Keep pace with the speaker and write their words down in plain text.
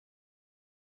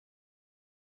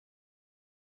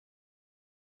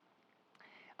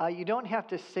You don't have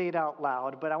to say it out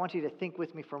loud, but I want you to think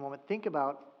with me for a moment. Think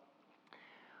about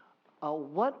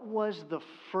what was the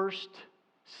first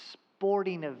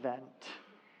sporting event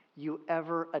you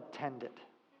ever attended?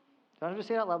 Don't have to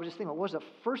say it out loud, but just think about what was the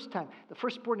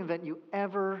first sporting event you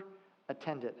ever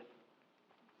attended?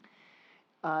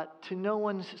 To no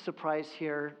one's surprise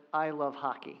here, I love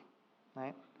hockey,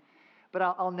 right? But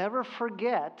I'll never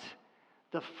forget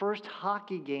the first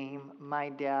hockey game my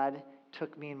dad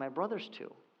took me and my brothers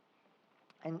to.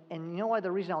 And you know why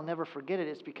the reason I'll never forget it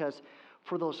is because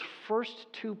for those first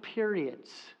 2 periods,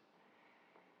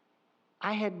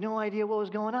 I had no idea what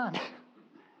was going on.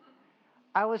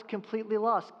 I was completely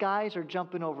lost. Guys are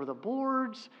jumping over the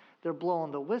boards. They're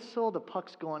blowing the whistle. The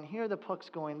puck's going here. The puck's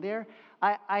going there.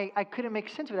 I couldn't make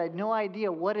sense of it. I had no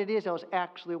idea what it is I was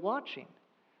actually watching.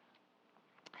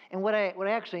 And what I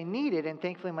actually needed, and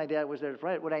thankfully my dad was there to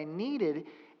provide it, what I needed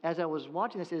as I was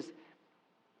watching this is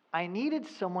I needed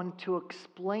someone to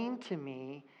explain to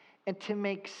me and to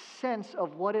make sense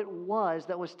of what it was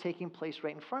that was taking place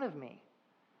right in front of me.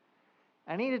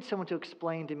 I needed someone to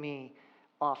explain to me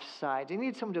offsides. I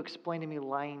needed someone to explain to me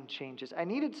line changes. I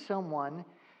needed someone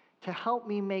to help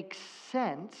me make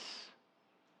sense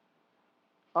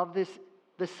of this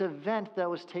event that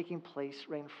was taking place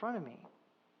right in front of me.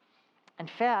 In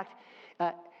fact,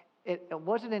 it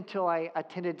wasn't until I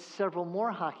attended several more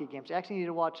hockey games. I actually needed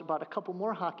to watch about a couple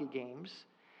more hockey games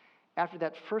after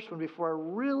that first one before I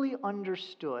really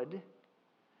understood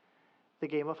the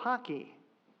game of hockey.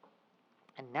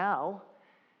 And now,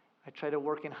 I try to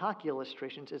work in hockey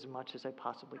illustrations as much as I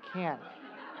possibly can.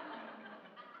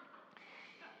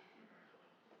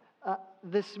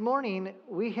 This morning,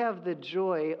 we have the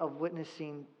joy of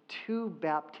witnessing 2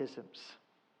 baptisms.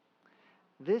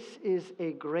 This is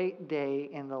a great day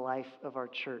in the life of our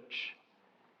church.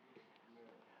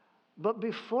 But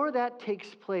before that takes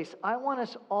place, I want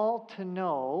us all to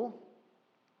know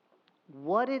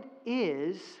what it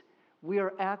is we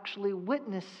are actually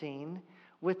witnessing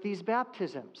with these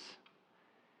baptisms.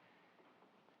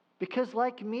 Because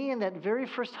like me in that very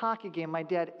first hockey game my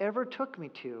dad ever took me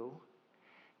to,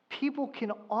 people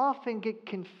can often get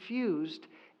confused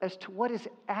as to what is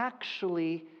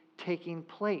actually taking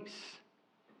place.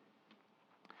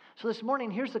 So this morning,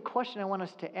 here's the question I want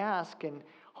us to ask and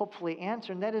hopefully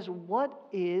answer, and that is, what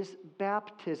is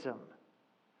baptism?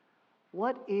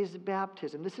 What is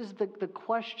baptism? This is the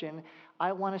question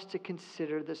I want us to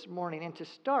consider this morning. And to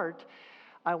start,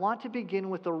 I want to begin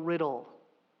with a riddle.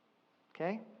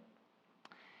 Okay?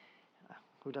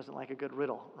 Who doesn't like a good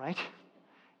riddle, right?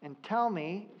 And tell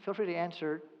me, feel free to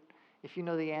answer if you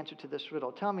know the answer to this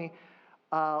riddle. Tell me,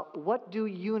 what do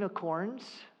unicorns,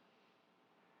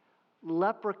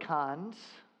 leprechauns,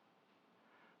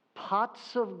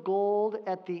 pots of gold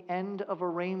at the end of a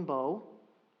rainbow,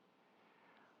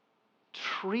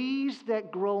 trees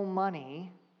that grow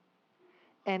money,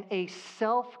 and a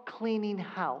self-cleaning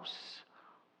house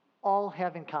all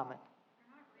have in common?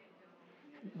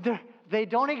 They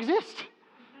don't exist.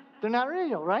 They're not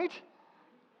real, right?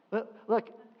 Look,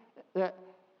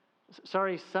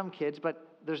 sorry, some kids,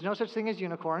 but there's no such thing as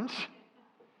unicorns.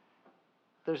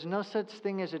 There's no such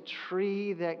thing as a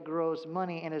tree that grows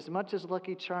money. And as much as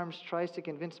Lucky Charms tries to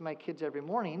convince my kids every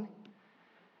morning,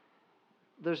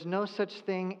 there's no such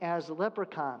thing as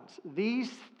leprechauns.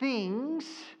 These things,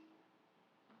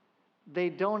 they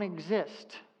don't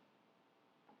exist.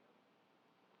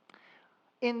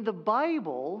 In the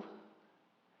Bible,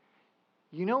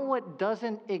 you know what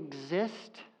doesn't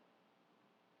exist?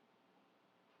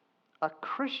 A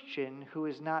Christian who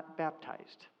is not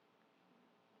baptized.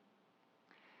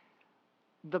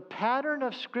 The pattern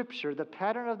of Scripture, the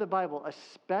pattern of the Bible,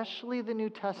 especially the New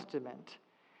Testament,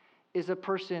 is a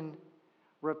person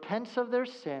repents of their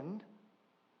sin,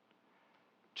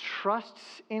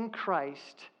 trusts in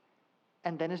Christ,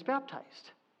 and then is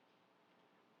baptized.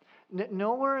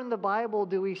 Nowhere in the Bible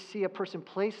do we see a person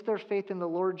place their faith in the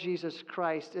Lord Jesus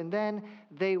Christ and then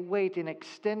they wait an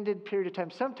extended period of time,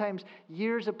 sometimes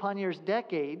years upon years,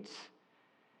 decades,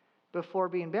 before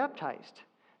being baptized.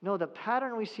 No, the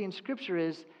pattern we see in Scripture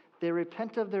is they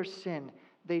repent of their sin,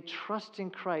 they trust in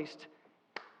Christ,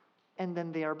 and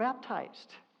then they are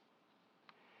baptized.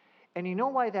 And you know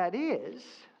why that is?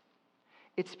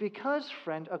 It's because,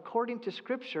 friend, according to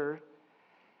Scripture,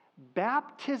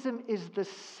 baptism is the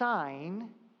sign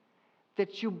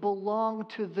that you belong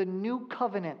to the new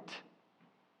covenant.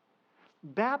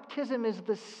 Baptism is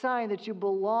the sign that you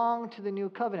belong to the new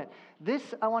covenant.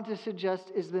 This, I want to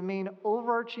suggest, is the main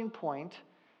overarching point,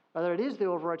 rather it is the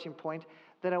overarching point,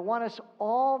 that I want us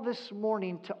all this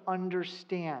morning to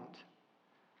understand.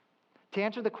 To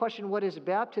answer the question, what is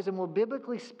baptism? Well,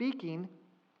 biblically speaking,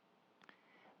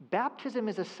 Baptism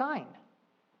is a sign,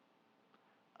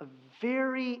 a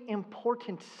very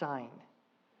important sign.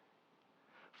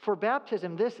 For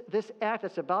baptism, this act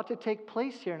that's about to take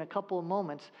place here in a couple of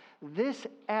moments, this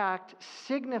act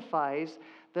signifies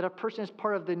that a person is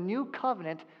part of the new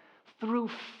covenant through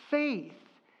faith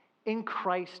in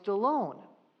Christ alone.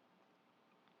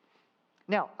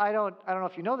 Now, I don't know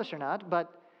if you know this or not,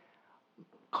 but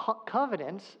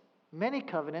covenants, many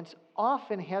covenants,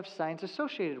 often have signs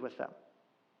associated with them.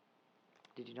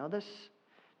 Did you know this?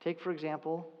 Take, for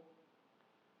example,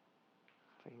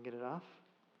 if I can get it off,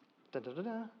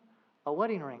 a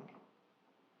wedding ring.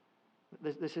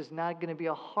 This is not going to be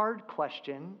a hard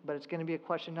question, but it's going to be a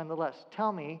question nonetheless.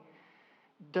 Tell me,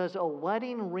 does a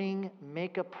wedding ring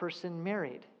make a person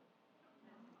married?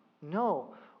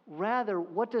 No. Rather,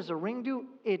 what does a ring do?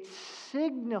 It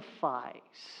signifies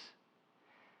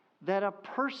that a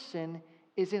person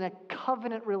is in a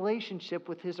covenant relationship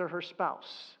with his or her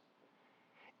spouse.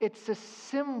 It's a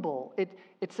symbol.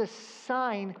 It's a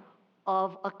sign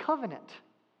of a covenant.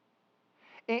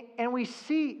 And we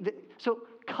see that, so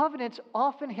covenants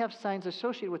often have signs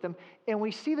associated with them, and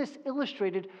we see this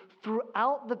illustrated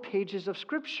throughout the pages of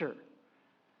Scripture.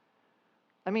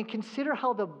 I mean, consider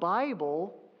how the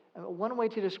Bible, one way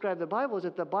to describe the Bible is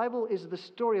that the Bible is the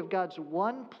story of God's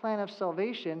one plan of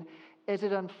salvation as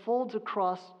it unfolds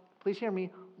across, please hear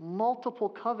me, multiple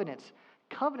covenants.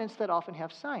 Covenants that often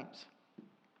have signs.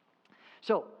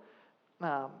 So,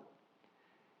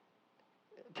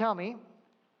 tell me,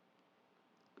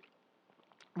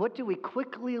 what do we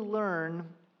quickly learn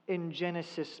in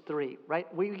Genesis 3, right?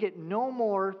 We get no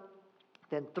more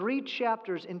than 3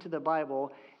 chapters into the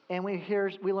Bible, and we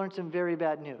learn some very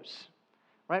bad news,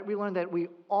 right? We learn that we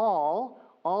all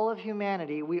of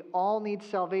humanity, we all need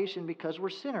salvation because we're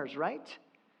sinners, right?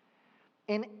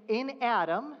 And in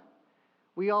Adam,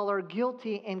 we all are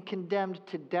guilty and condemned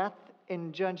to death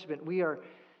and judgment. We are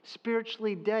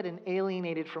spiritually dead and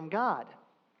alienated from God.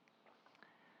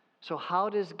 So how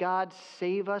does God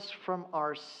save us from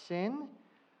our sin?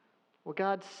 Well,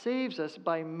 God saves us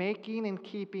by making and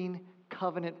keeping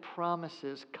covenant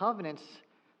promises, covenants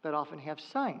that often have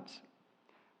signs.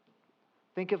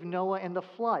 Think of Noah and the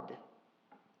flood.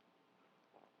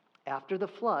 After the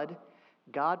flood,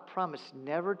 God promised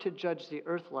never to judge the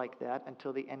earth like that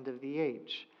until the end of the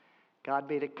age. God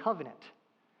made a covenant.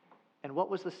 And what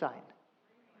was the sign?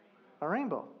 A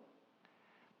rainbow.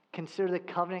 Consider the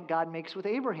covenant God makes with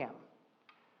Abraham.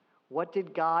 What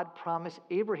did God promise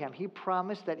Abraham? He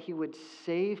promised that he would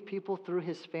save people through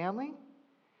his family.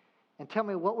 And tell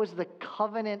me, what was the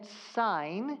covenant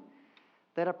sign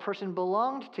that a person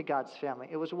belonged to God's family?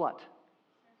 It was what?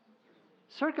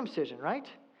 Circumcision, right?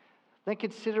 Then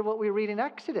consider what we read in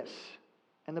Exodus.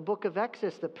 In the book of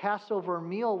Exodus, the Passover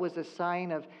meal was a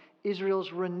sign of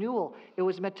Israel's renewal. It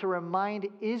was meant to remind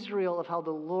Israel of how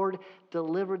the Lord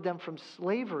delivered them from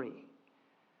slavery.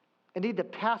 Indeed, the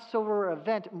Passover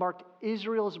event marked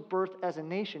Israel's birth as a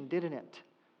nation, didn't it?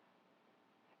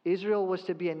 Israel was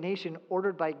to be a nation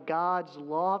ordered by God's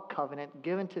law covenant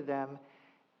given to them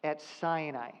at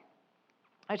Sinai.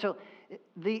 And so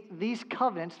these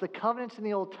covenants, the covenants in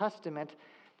the Old Testament,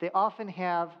 they often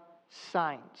have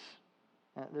signs.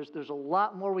 There's a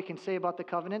lot more we can say about the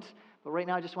covenants, but right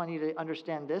now I just want you to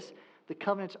understand this. The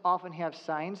covenants often have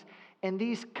signs, and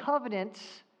these covenants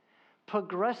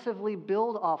progressively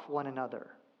build off one another.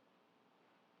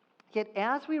 Yet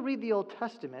as we read the Old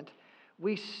Testament,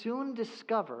 we soon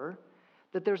discover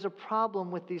that there's a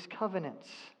problem with these covenants.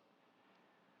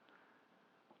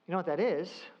 You know what that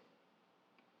is?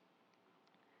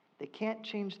 They can't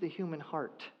change the human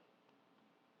heart.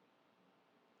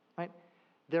 Right?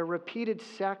 Their repeated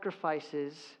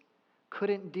sacrifices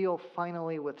couldn't deal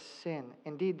finally with sin.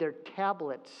 Indeed, their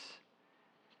tablets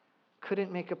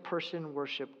couldn't make a person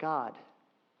worship God.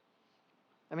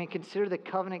 I mean, consider the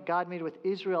covenant God made with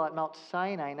Israel at Mount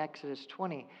Sinai in Exodus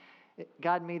 20.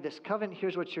 God made this covenant,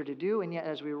 here's what you're to do, and yet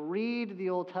as we read the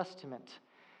Old Testament,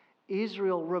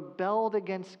 Israel rebelled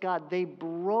against God. They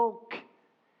broke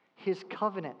his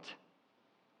covenant.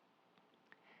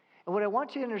 And what I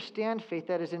want you to understand, Faith,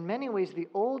 that is in many ways the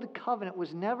old covenant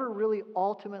was never really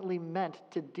ultimately meant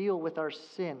to deal with our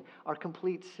sin, our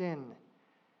complete sin.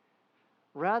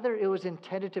 Rather, it was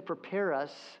intended to prepare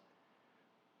us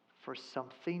for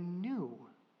something new,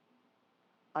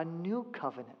 a new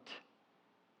covenant.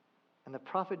 And the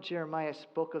prophet Jeremiah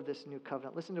spoke of this new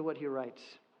covenant. Listen to what he writes.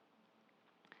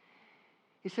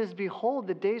 He says, "Behold,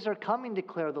 the days are coming,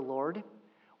 declare the Lord,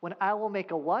 when I will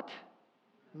make a what?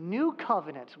 New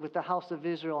covenant with the house of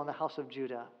Israel and the house of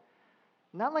Judah,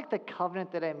 Not like the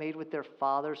covenant that I made with their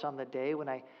fathers on the day when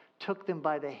I took them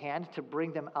by the hand to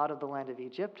bring them out of the land of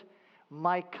Egypt.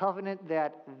 My covenant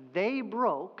that they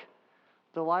broke,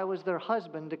 though I was their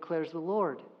husband, declares the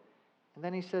Lord. And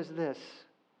then he says this,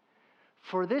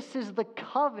 for this is the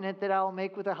covenant that I will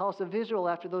make with the house of Israel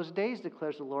after those days,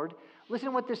 declares the Lord. Listen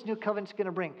to what this new covenant's going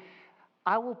to bring.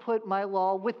 I will put my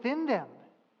law within them,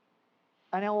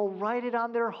 and I will write it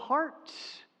on their hearts.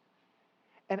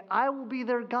 And I will be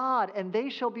their God, and they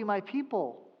shall be my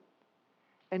people.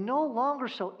 And no longer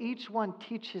shall each one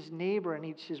teach his neighbor and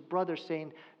each his brother,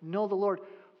 saying, know the Lord,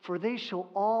 for they shall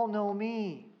all know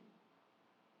me.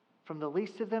 From the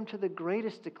least of them to the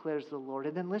greatest, declares the Lord.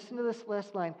 And then listen to this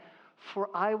last line. For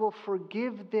I will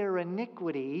forgive their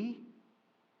iniquity,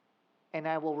 and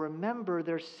I will remember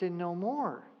their sin no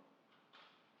more.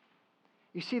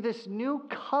 You see, this new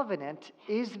covenant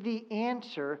is the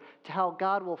answer to how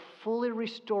God will fully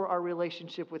restore our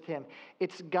relationship with Him.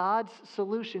 It's God's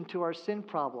solution to our sin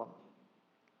problem.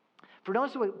 For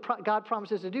notice what God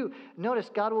promises to do. Notice,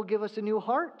 God will give us a new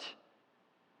heart.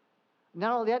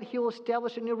 Not only that, He will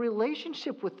establish a new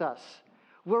relationship with us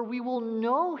where we will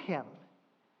know Him.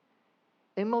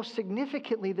 And most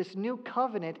significantly, this new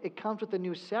covenant, it comes with a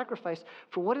new sacrifice.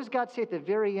 For what does God say at the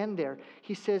very end there?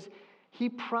 He says, He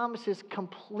promises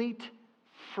complete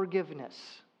forgiveness.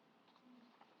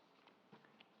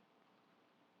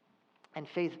 And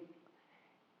faith,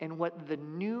 and what the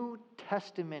New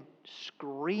Testament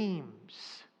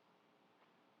screams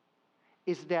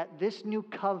is that this new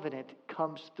covenant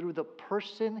comes through the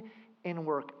person and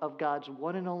work of God's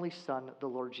one and only Son, the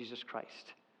Lord Jesus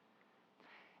Christ.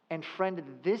 And friend,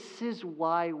 this is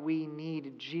why we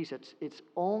need Jesus. It's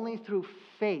only through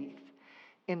faith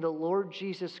in the Lord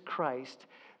Jesus Christ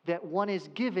that one is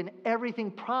given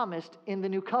everything promised in the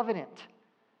new covenant.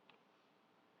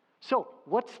 So,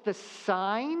 what's the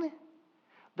sign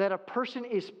that a person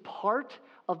is part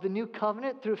of the new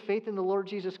covenant through faith in the Lord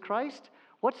Jesus Christ?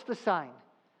 What's the sign?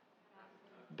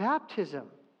 Baptism.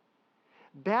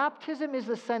 Baptism is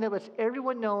the sign that lets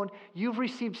everyone know you've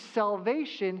received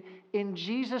salvation in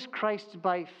Jesus Christ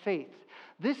by faith.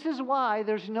 This is why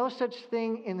there's no such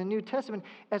thing in the New Testament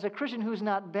as a Christian who's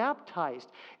not baptized.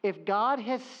 If God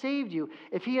has saved you,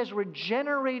 if He has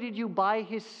regenerated you by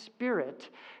His Spirit,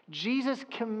 Jesus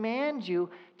commands you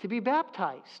to be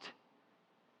baptized.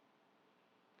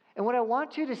 And what I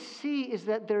want you to see is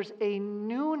that there's a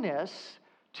newness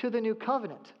to the new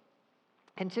covenant.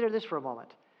 Consider this for a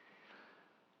moment.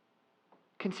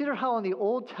 Consider how in the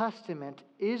Old Testament,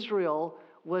 Israel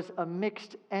was a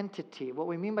mixed entity. What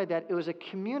we mean by that, it was a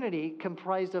community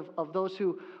comprised of those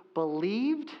who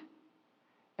believed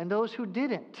and those who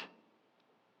didn't.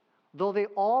 Though they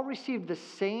all received the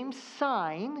same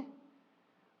sign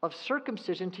of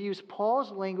circumcision, to use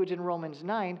Paul's language in Romans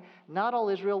 9, not all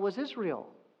Israel was Israel.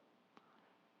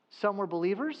 Some were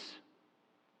believers,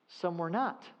 some were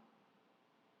not.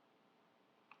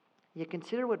 Yet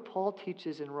consider what Paul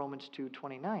teaches in Romans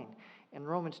 2:29. In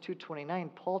Romans 2:29,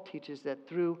 Paul teaches that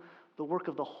through the work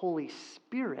of the Holy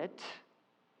Spirit,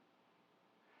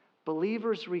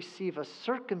 believers receive a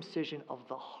circumcision of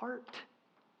the heart.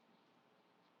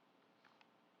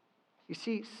 You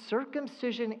see,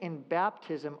 circumcision and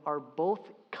baptism are both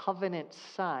covenant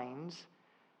signs,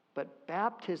 but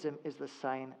baptism is the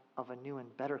sign of a new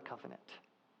and better covenant.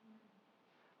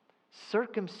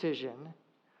 Circumcision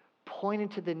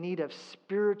pointed to the need of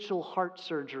spiritual heart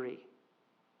surgery.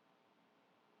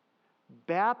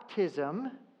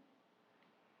 Baptism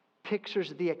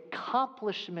pictures the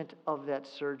accomplishment of that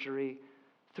surgery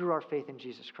through our faith in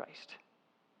Jesus Christ.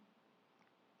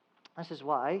 This is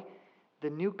why the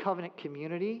new covenant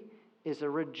community is a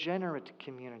regenerate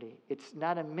community. It's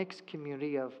not a mixed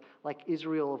community of like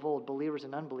Israel of old, believers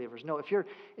and unbelievers. No, if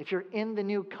you're in the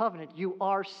new covenant, you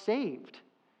are saved.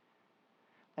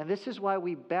 And this is why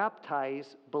we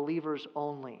baptize believers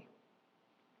only.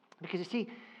 Because you see,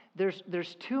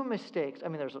 there's two mistakes. I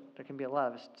mean, there can be a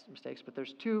lot of mistakes, but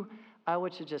there's two, I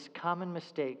would suggest, common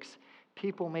mistakes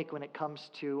people make when it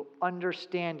comes to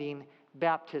understanding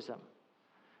baptism.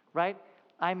 Right?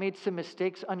 I made some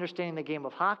mistakes understanding the game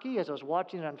of hockey as I was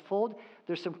watching it unfold.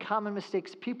 There's some common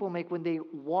mistakes people make when they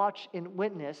watch and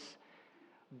witness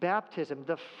baptism.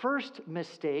 The first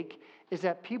mistake is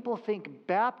that people think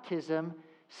baptism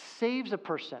saves a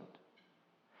person.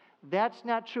 That's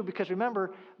not true, because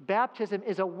remember, baptism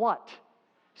is a what?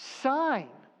 Sign.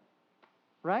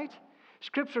 Right?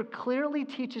 Scripture clearly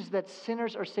teaches that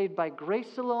sinners are saved by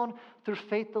grace alone, through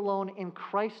faith alone, in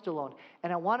Christ alone.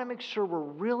 And I want to make sure we're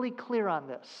really clear on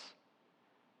this.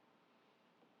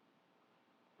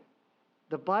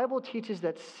 The Bible teaches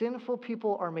that sinful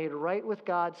people are made right with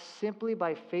God simply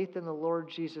by faith in the Lord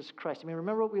Jesus Christ. I mean,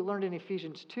 remember what we learned in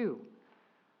Ephesians 2.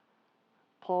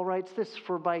 Paul writes this,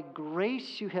 "For by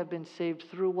grace you have been saved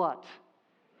through" what?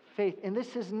 Faith. And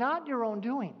this is not your own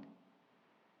doing.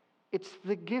 It's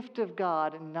the gift of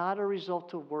God, not a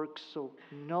result of works, so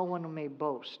no one may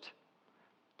boast.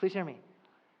 Please hear me.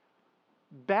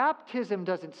 Baptism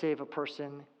doesn't save a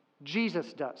person.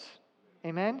 Jesus does.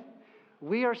 Amen?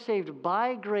 We are saved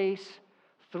by grace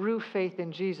through faith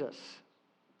in Jesus.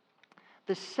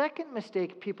 The second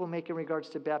mistake people make in regards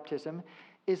to baptism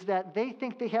is that they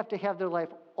think they have to have their life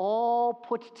all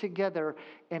put together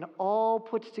and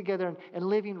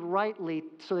living rightly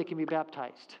so they can be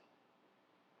baptized.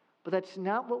 But that's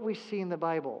not what we see in the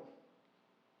Bible.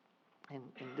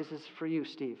 And this is for you,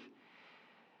 Steve.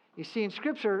 You see, in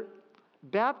Scripture,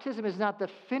 baptism is not the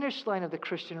finish line of the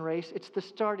Christian race. It's the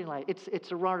starting line.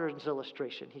 It's a runner's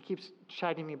illustration. He keeps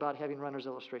chiding me about having runner's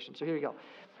illustration. So here we go.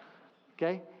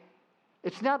 Okay?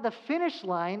 It's not the finish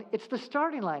line. It's the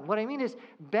starting line. What I mean is,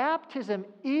 baptism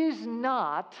is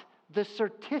not the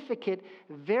certificate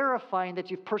verifying that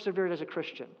you've persevered as a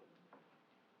Christian.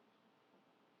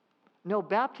 No,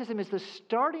 baptism is the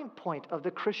starting point of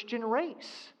the Christian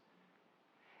race.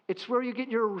 It's where you get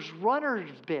your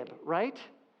runner's bib, right?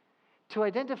 To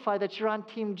identify that you're on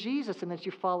Team Jesus and that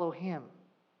you follow Him.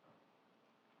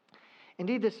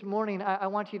 Indeed, this morning, I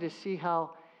want you to see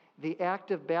how the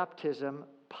act of baptism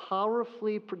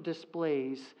powerfully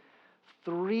displays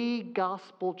three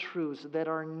gospel truths that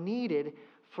are needed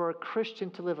for a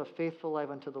Christian to live a faithful life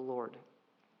unto the Lord.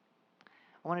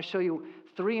 I want to show you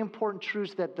three important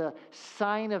truths that the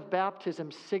sign of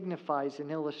baptism signifies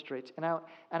and illustrates. And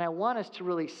I want us to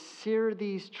really sear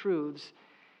these truths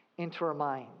into our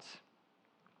minds.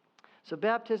 So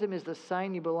baptism is the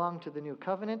sign you belong to the new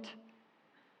covenant.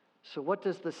 So what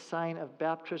does the sign of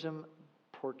baptism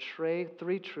portray?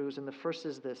 Three truths, and the first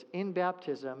is this. In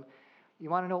baptism,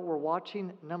 you want to know what we're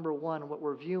watching? Number one, what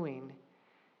we're viewing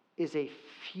is a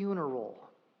funeral.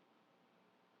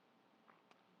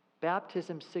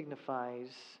 Baptism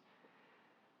signifies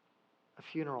a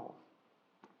funeral.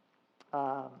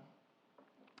 The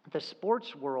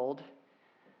sports world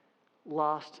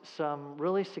lost some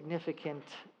really significant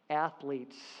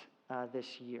athletes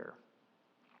this year.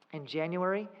 In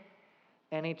January,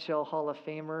 NHL Hall of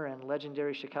Famer and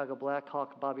legendary Chicago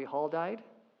Blackhawk Bobby Hall died.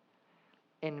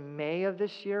 In May of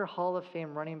this year, Hall of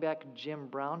Fame running back Jim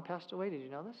Brown passed away. Did you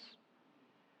know this?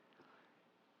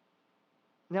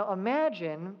 Now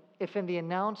imagine if in the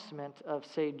announcement of,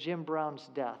 say, Jim Brown's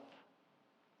death,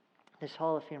 this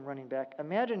Hall of Fame running back,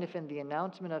 imagine if in the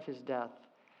announcement of his death,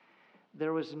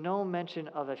 there was no mention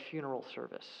of a funeral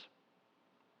service.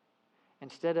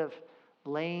 Instead of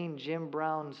laying Jim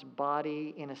Brown's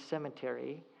body in a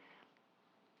cemetery,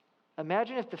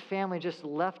 imagine if the family just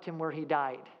left him where he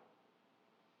died.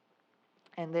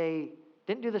 And they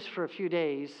didn't do this for a few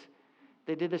days,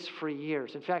 they did this for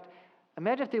years. In fact,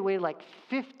 imagine if they waited like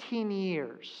 15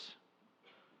 years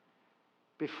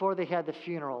before they had the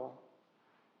funeral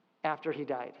after he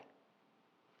died.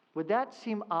 Would that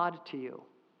seem odd to you?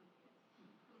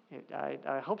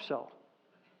 I hope so.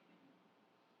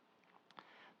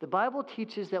 The Bible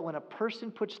teaches that when a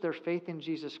person puts their faith in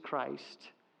Jesus Christ,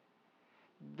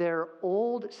 their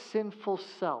old sinful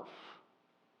self,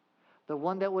 the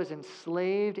one that was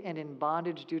enslaved and in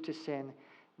bondage due to sin,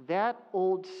 that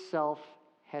old self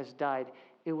has died.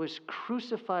 It was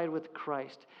crucified with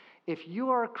Christ. If you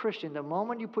are a Christian, the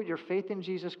moment you put your faith in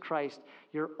Jesus Christ,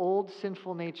 your old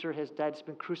sinful nature has died. It's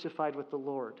been crucified with the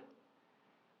Lord.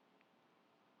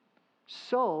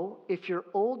 So, if your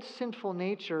old sinful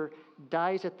nature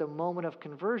dies at the moment of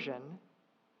conversion,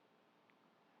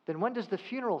 then when does the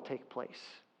funeral take place?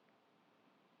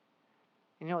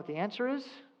 You know what the answer is?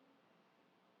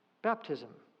 Baptism.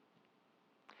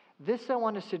 This, I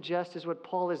want to suggest, is what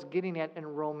Paul is getting at in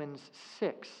Romans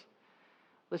 6.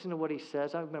 Listen to what he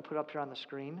says. I'm going to put it up here on the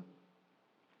screen.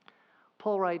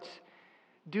 Paul writes,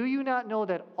 "Do you not know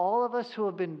that all of us who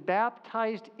have been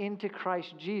baptized into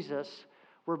Christ Jesus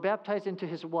were baptized into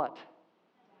His" what?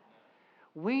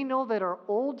 We know that our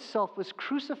old self was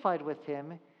crucified with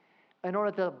Him in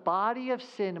order that the body of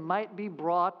sin might be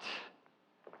brought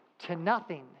to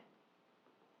nothing,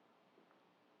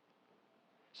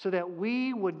 so that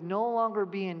we would no longer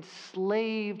be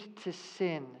enslaved to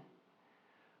sin.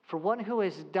 For one who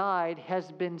has died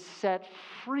has been set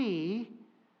free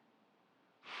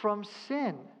from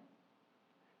sin.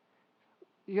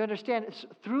 You understand,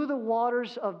 through the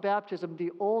waters of baptism,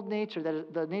 the old nature,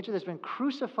 the nature that's been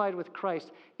crucified with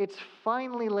Christ, it's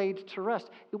finally laid to rest.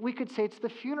 We could say it's the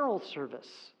funeral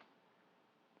service.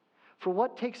 For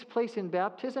what takes place in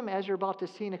baptism, as you're about to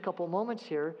see in a couple moments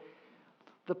here,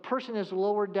 the person is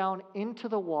lowered down into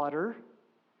the water,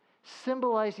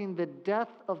 symbolizing the death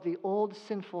of the old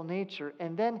sinful nature.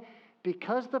 And then,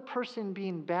 because the person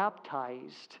being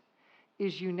baptized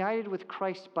is united with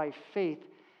Christ by faith,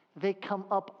 they come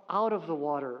up out of the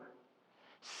water,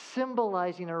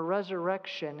 symbolizing a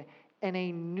resurrection and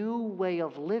a new way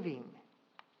of living.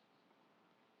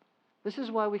 This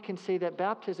is why we can say that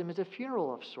baptism is a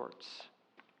funeral of sorts,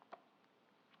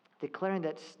 declaring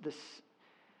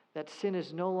that sin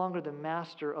is no longer the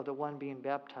master of the one being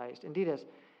baptized. Indeed,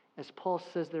 as Paul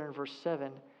says there in verse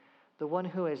 7, the one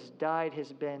who has died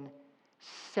has been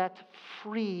set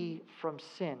free from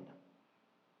sin.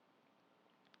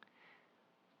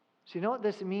 So you know what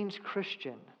this means,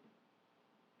 Christian?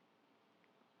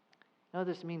 You know what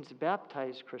this means,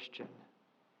 baptized Christian?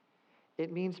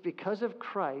 It means because of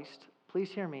Christ, please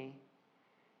hear me,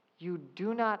 you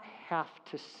do not have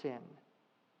to sin.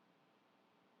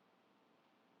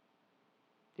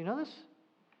 Do you know this?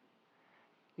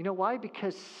 You know why?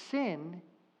 Because sin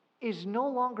is no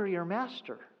longer your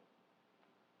master.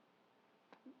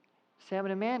 Sam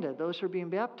and Amanda, those who are being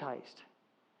baptized,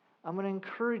 I'm going to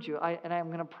encourage you, and I'm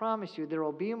going to promise you, there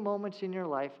will be moments in your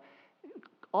life,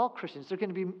 all Christians, there are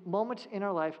going to be moments in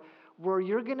our life where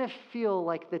you're going to feel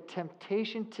like the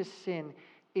temptation to sin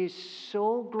is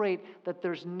so great that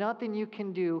there's nothing you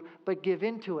can do but give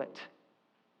into it.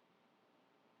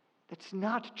 That's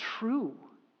not true.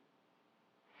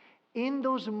 In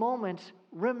those moments,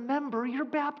 remember your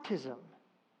baptism.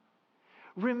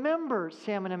 Remember,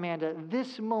 Sam and Amanda,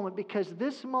 this moment, because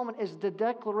this moment is the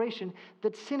declaration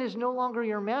that sin is no longer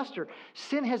your master.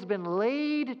 Sin has been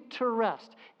laid to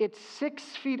rest. It's 6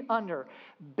 feet under.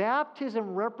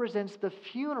 Baptism represents the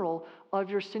funeral of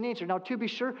your sin nature. Now, to be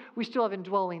sure, we still have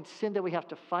indwelling sin that we have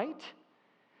to fight,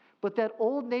 but that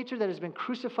old nature that has been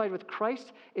crucified with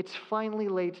Christ, it's finally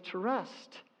laid to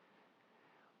rest.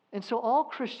 And so all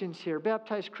Christians here,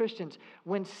 baptized Christians,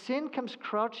 when sin comes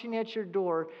crouching at your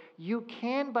door, you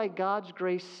can, by God's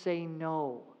grace, say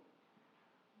no.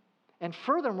 And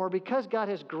furthermore, because God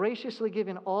has graciously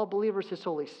given all believers His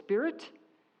Holy Spirit,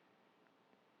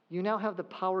 you now have the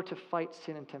power to fight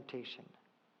sin and temptation.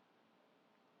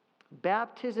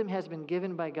 Baptism has been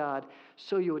given by God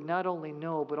so you would not only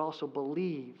know, but also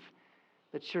believe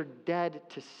that you're dead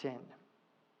to sin.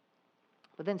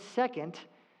 But then second,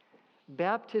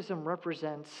 baptism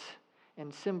represents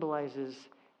and symbolizes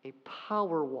a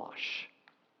power wash.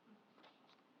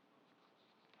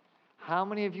 How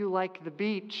many of you like the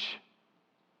beach?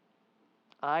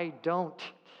 I don't.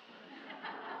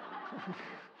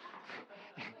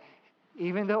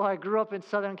 Even though I grew up in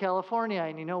Southern California,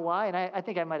 and you know why? And I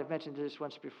think I might have mentioned this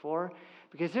once before,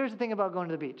 because here's the thing about going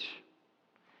to the beach.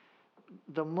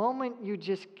 The moment you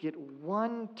just get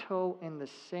one toe in the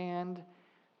sand,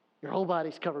 your whole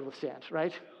body's covered with sand,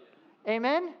 right?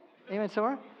 Amen? Amen,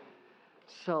 somewhere?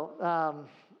 So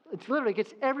it literally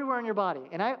gets everywhere in your body.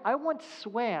 And I once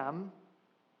swam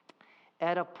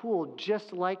at a pool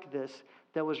just like this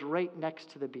that was right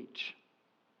next to the beach.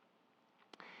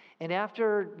 And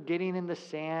after getting in the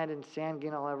sand and sand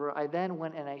getting all over, I then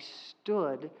went and I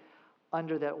stood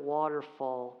under that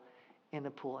waterfall in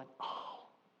the pool. And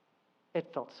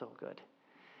it felt so good.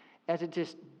 As it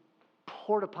just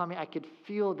poured upon me, I could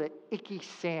feel the icky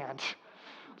sand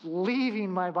leaving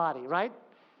my body, right?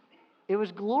 It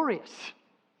was glorious.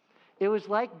 It was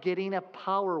like getting a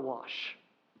power wash.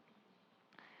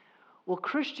 Well,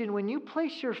 Christian, when you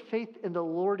place your faith in the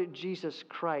Lord Jesus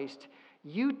Christ,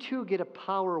 you too get a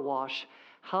power wash.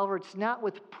 However, it's not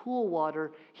with pool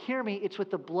water. Hear me, it's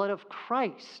with the blood of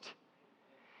Christ.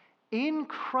 In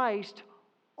Christ,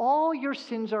 all your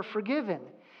sins are forgiven.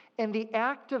 And the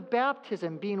act of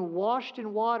baptism, being washed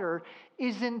in water,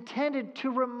 is intended to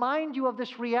remind you of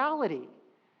this reality.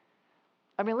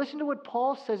 I mean, listen to what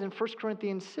Paul says in 1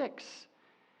 Corinthians 6.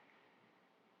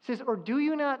 He says, "Or do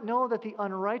you not know that the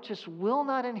unrighteous will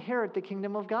not inherit the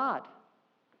kingdom of God?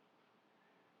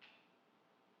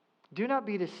 Do not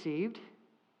be deceived.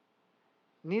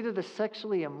 Neither the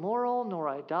sexually immoral, nor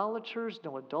idolaters,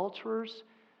 nor adulterers,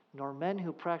 nor men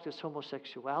who practice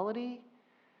homosexuality,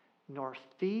 nor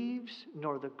thieves,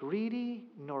 nor the greedy,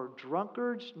 nor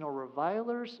drunkards, nor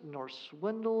revilers, nor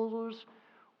swindlers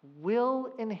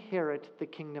will inherit the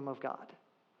kingdom of God."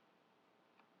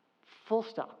 Full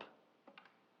stop.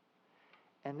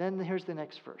 And then here's the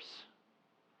next verse.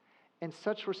 "And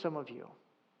such were some of you.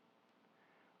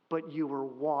 But you were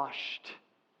washed,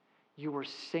 you were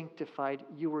sanctified,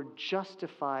 you were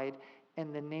justified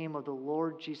in the name of the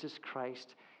Lord Jesus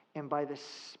Christ and by the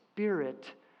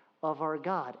Spirit of our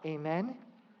God." Amen?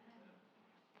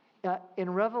 In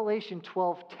Revelation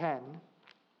 12:10,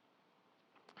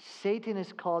 Satan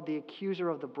is called the accuser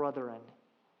of the brethren.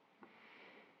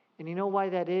 And you know why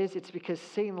that is? It's because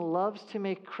Satan loves to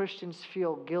make Christians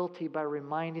feel guilty by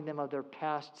reminding them of their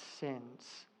past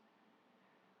sins.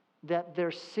 That their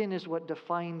sin is what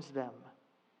defines them.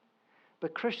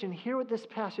 But Christian, hear what this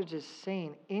passage is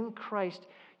saying. In Christ,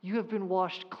 you have been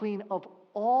washed clean of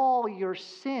all your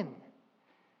sin.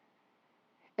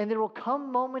 And there will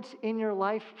come moments in your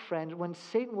life, friend, when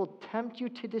Satan will tempt you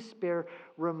to despair,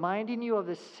 reminding you of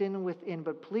the sin within.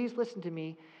 But please listen to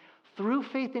me. Through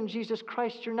faith in Jesus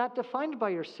Christ, you're not defined by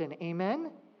your sin. Amen?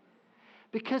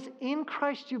 Because in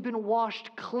Christ, you've been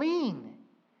washed clean.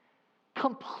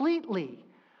 Completely.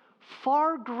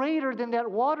 Far greater than that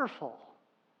waterfall.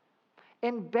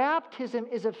 And baptism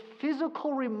is a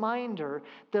physical reminder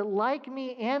that, like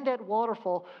me and that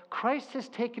waterfall, Christ has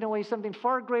taken away something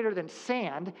far greater than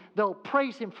sand. They'll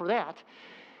praise him for that.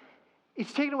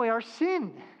 It's taken away our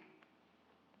sin.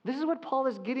 This is what Paul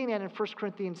is getting at in 1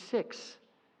 Corinthians 6.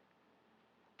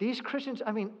 These Christians,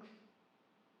 let's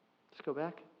go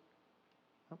back.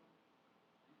 Oh.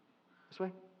 This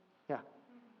way? Yeah.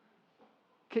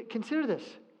 Consider this.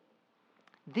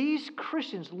 These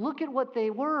Christians, look at what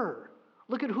they were.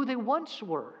 Look at who they once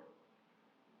were.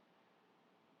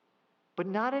 But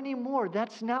not anymore.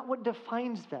 That's not what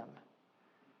defines them.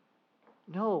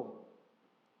 No.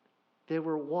 They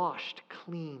were washed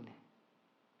clean.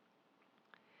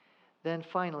 Then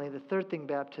finally, the third thing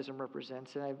baptism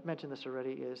represents, and I've mentioned this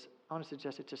already, is I want to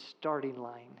suggest it's a starting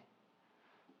line.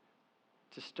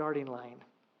 It's a starting line.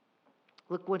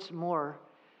 Look once more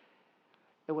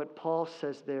at what Paul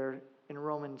says there in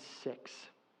Romans 6.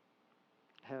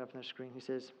 I have it up on the screen. He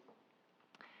says,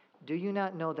 "Do you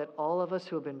not know that all of us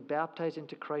who have been baptized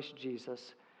into Christ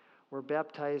Jesus were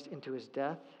baptized into his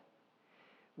death?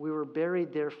 We were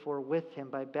buried, therefore, with him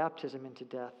by baptism into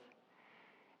death,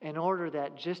 in order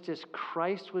that just as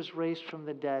Christ was raised from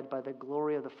the dead by the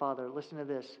glory of the Father," listen to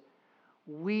this,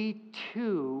 "we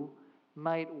too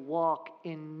might walk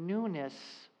in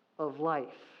newness of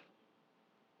life."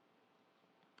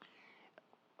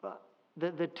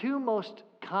 The two most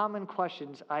common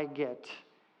questions I get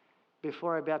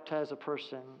before I baptize a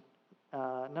person,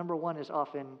 number one is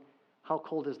often, how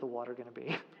cold is the water going to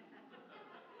be?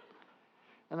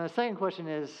 And the second question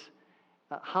is,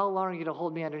 how long are you going to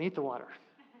hold me underneath the water?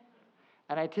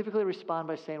 And I typically respond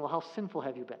by saying, well, how sinful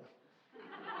have you been?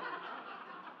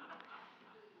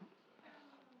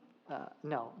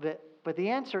 No, but the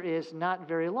answer is not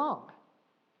very long.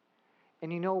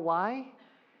 And you know why?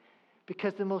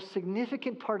 Because the most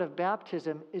significant part of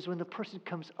baptism is when the person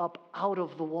comes up out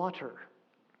of the water.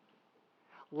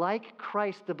 Like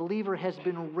Christ, the believer has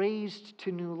been raised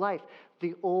to new life.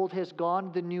 The old has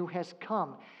gone, the new has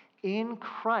come. In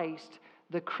Christ,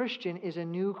 the Christian is a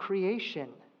new creation.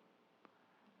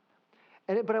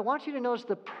 But I want you to notice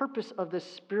the purpose of the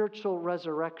spiritual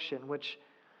resurrection, which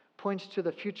points to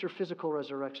the future physical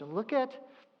resurrection. Look at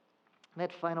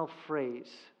that final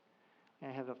phrase. I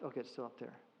have it up. Okay, it's still up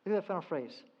there. Look at that final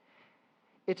phrase.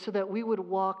 It's so that we would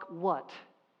walk what?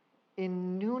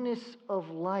 In newness of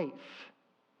life.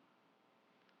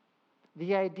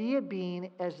 The idea being,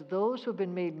 as those who have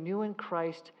been made new in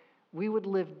Christ, we would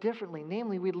live differently.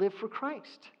 Namely, we'd live for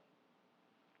Christ.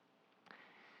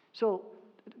 So,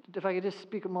 if I could just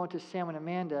speak a moment to Sam and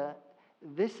Amanda,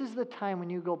 this is the time when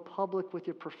you go public with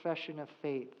your profession of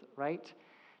faith, right?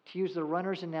 To use the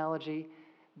runner's analogy,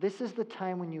 this is the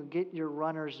time when you get your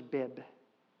runner's bib.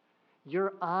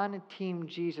 You're on Team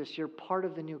Jesus. You're part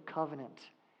of the new covenant.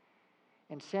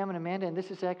 And Sam and Amanda, and this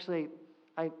is actually,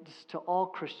 this to all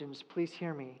Christians, please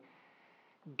hear me.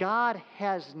 God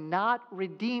has not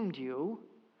redeemed you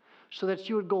so that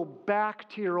you would go back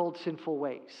to your old sinful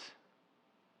ways.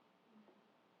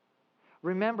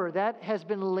 Remember, that has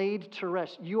been laid to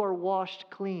rest. You are washed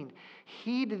clean.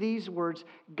 Heed these words.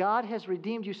 God has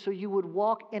redeemed you so you would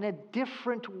walk in a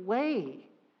different way,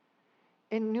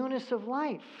 in newness of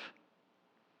life.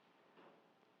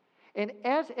 And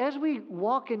as we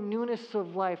walk in newness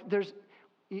of life,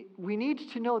 we need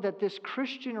to know that this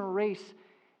Christian race,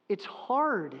 it's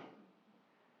hard.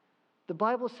 The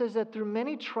Bible says that through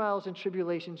many trials and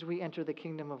tribulations, we enter the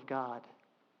kingdom of God.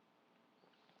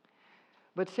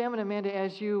 But Sam and Amanda,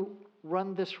 as you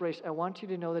run this race, I want you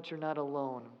to know that you're not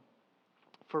alone.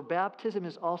 For baptism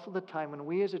is also the time when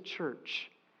we as a church,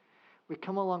 we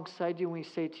come alongside you and we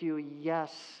say to you,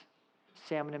 yes,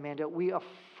 Sam and Amanda, we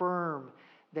affirm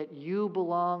that you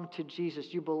belong to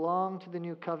Jesus. You belong to the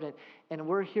new covenant. And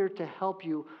we're here to help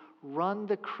you run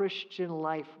the Christian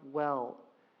life well.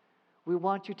 We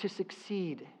want you to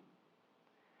succeed.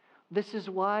 This is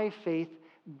why, Faith,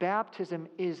 baptism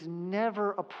is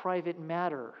never a private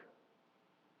matter.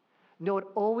 No, it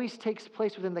always takes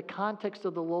place within the context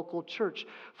of the local church.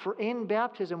 For in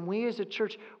baptism, we as a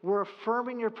church, we're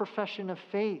affirming your profession of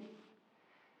faith.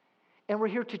 And we're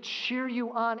here to cheer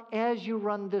you on as you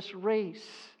run this race.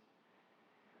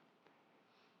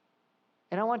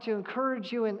 And I want to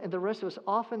encourage you and the rest of us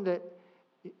often that,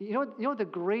 you know the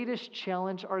greatest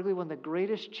challenge, arguably one of the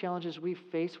greatest challenges we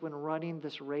face when running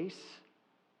this race?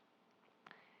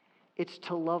 It's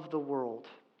to love the world.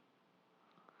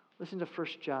 Listen to 1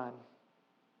 John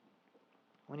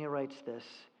when he writes this.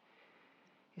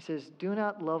 He says, "Do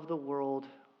not love the world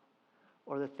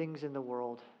or the things in the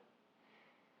world.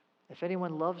 If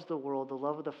anyone loves the world, the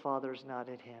love of the Father is not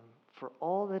in him. For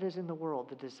all that is in the world,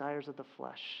 the desires of the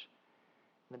flesh,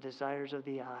 and the desires of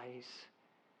the eyes,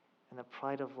 and the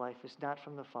pride of life is not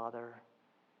from the Father,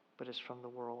 but is from the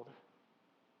world.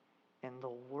 And the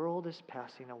world is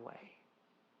passing away,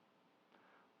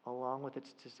 along with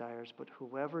its desires, but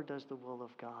whoever does the will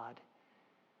of God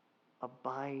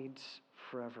abides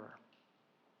forever."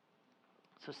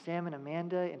 So Sam and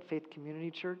Amanda in Faith Community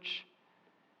Church,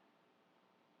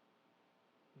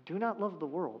 do not love the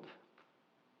world.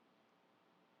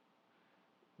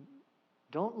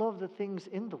 Don't love the things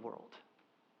in the world.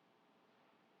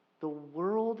 The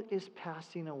world is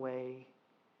passing away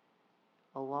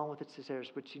along with its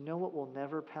desires. But you know what will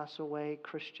never pass away,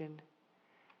 Christian?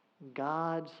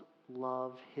 God's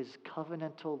love, his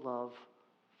covenantal love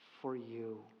for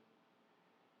you.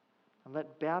 And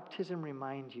let baptism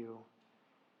remind you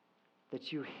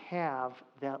that you have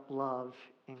that love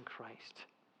in Christ.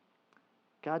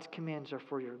 God's commands are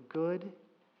for your good.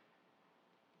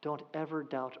 Don't ever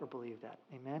doubt or believe that.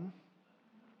 Amen?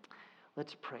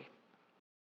 Let's pray.